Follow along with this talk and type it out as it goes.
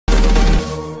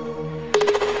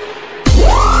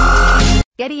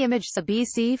Getty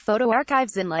ImagesABC photo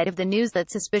archives in light of the news that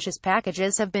suspicious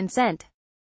packages have been sent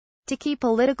to key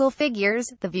political figures.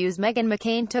 The View's Meghan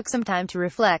McCain took some time to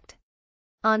reflect.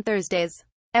 On Thursday's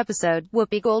episode,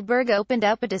 Whoopi Goldberg opened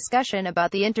up a discussion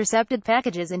about the intercepted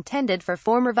packages intended for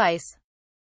former Vice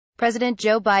President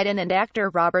Joe Biden and actor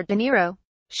Robert De Niro.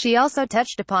 She also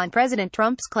touched upon President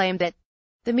Trump's claim that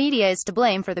the media is to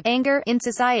blame for the anger in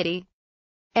society.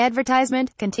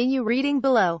 Advertisement. Continue reading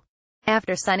below.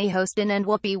 After Sunny hosted and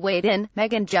Whoopi weighed in,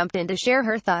 Meghan jumped in to share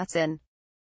her thoughts and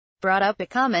brought up a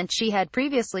comment she had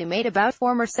previously made about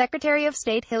former Secretary of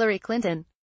State Hillary Clinton,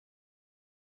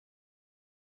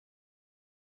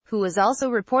 who was also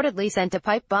reportedly sent a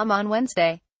pipe bomb on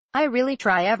Wednesday. I really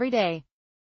try every day.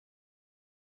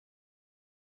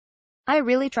 I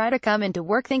really try to come into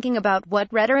work thinking about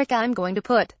what rhetoric I'm going to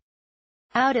put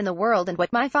out in the world and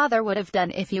what my father would have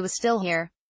done if he was still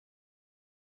here.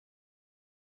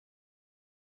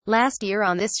 Last year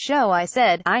on this show I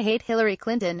said, I hate Hillary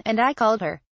Clinton, and I called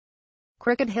her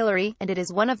Crooked Hillary, and it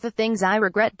is one of the things I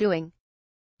regret doing.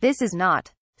 This is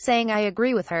not saying I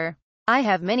agree with her. I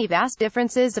have many vast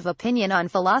differences of opinion on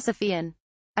philosophy and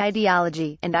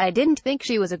ideology, and I didn't think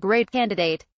she was a great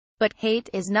candidate. But hate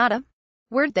is not a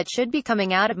word that should be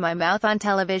coming out of my mouth on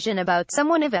television about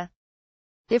someone of a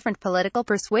different political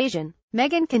persuasion.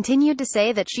 Meghan continued to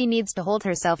say that she needs to hold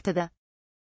herself to the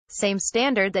same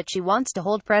standard that she wants to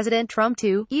hold President Trump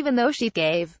to, even though she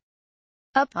gave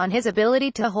up on his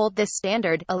ability to hold this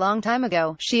standard a long time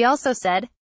ago. She also said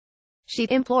she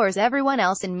implores everyone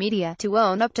else in media to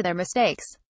own up to their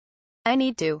mistakes. I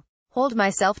need to hold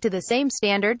myself to the same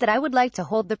standard that I would like to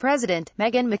hold the president.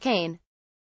 Meghan McCain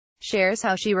shares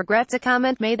how she regrets a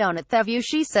comment made on The View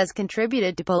she says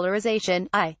contributed to polarization.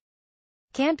 I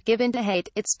can't give in to hate,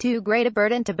 it's too great a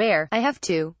burden to bear. I have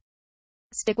to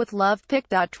stick with love.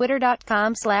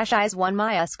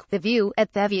 Pic.twitter.com/eyes1myask. The View,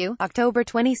 at The View, October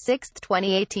 26,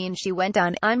 2018. She went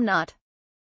on, I'm not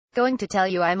going to tell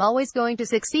you I'm always going to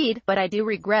succeed, but I do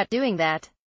regret doing that.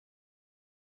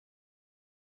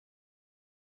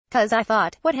 'Cause I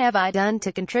thought, what have I done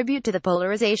to contribute to the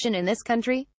polarization in this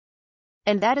country?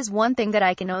 And that is one thing that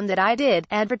I can own that I did.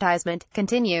 Advertisement.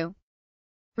 Continue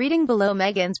reading below.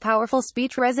 Meghan's powerful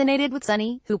speech resonated with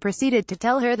Sunny, who proceeded to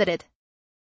tell her that it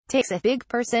takes a big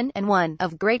person, and one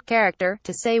of great character,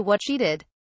 to say what she did.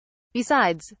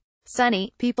 Besides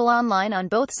Sunny, people online on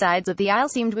both sides of the aisle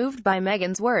seemed moved by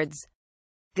Meghan's words.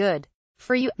 Good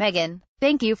for you, Meghan.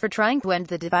 Thank you for trying to end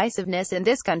the divisiveness in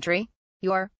this country.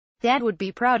 Your dad would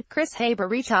be proud. Chris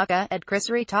Haber-Ritaka, at Chris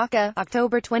Ritaka,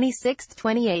 October 26,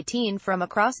 2018. From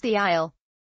across the aisle,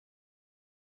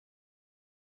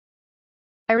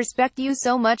 I respect you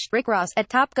so much. Rick Ross, at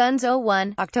Top Guns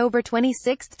 01, October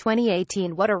 26,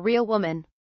 2018. What a real woman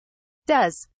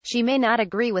does. She may not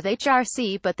agree with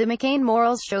HRC, but the McCain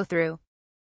morals show through.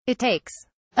 It takes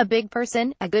a big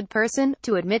person, a good person,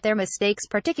 to admit their mistakes,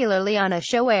 particularly on a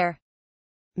show where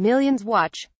millions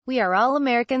watch. We are all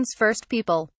Americans' first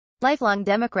people. Lifelong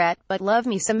Democrat, but love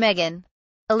me some Meghan.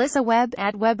 Alyssa Webb,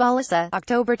 at Webb Alyssa,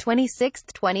 October 26,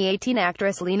 2018.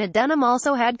 Actress Lena Dunham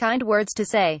also had kind words to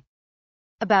say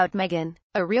about Meghan.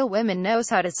 A real woman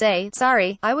knows how to say,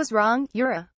 sorry, I was wrong,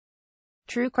 you're a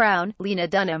true crown. Lena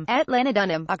Dunham, at Lena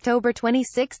Dunham, October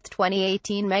 26,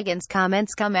 2018. Meghan's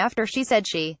comments come after she said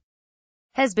she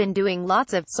has been doing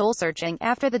lots of soul-searching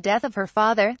after the death of her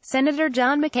father, Senator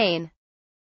John McCain,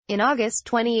 in August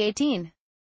 2018.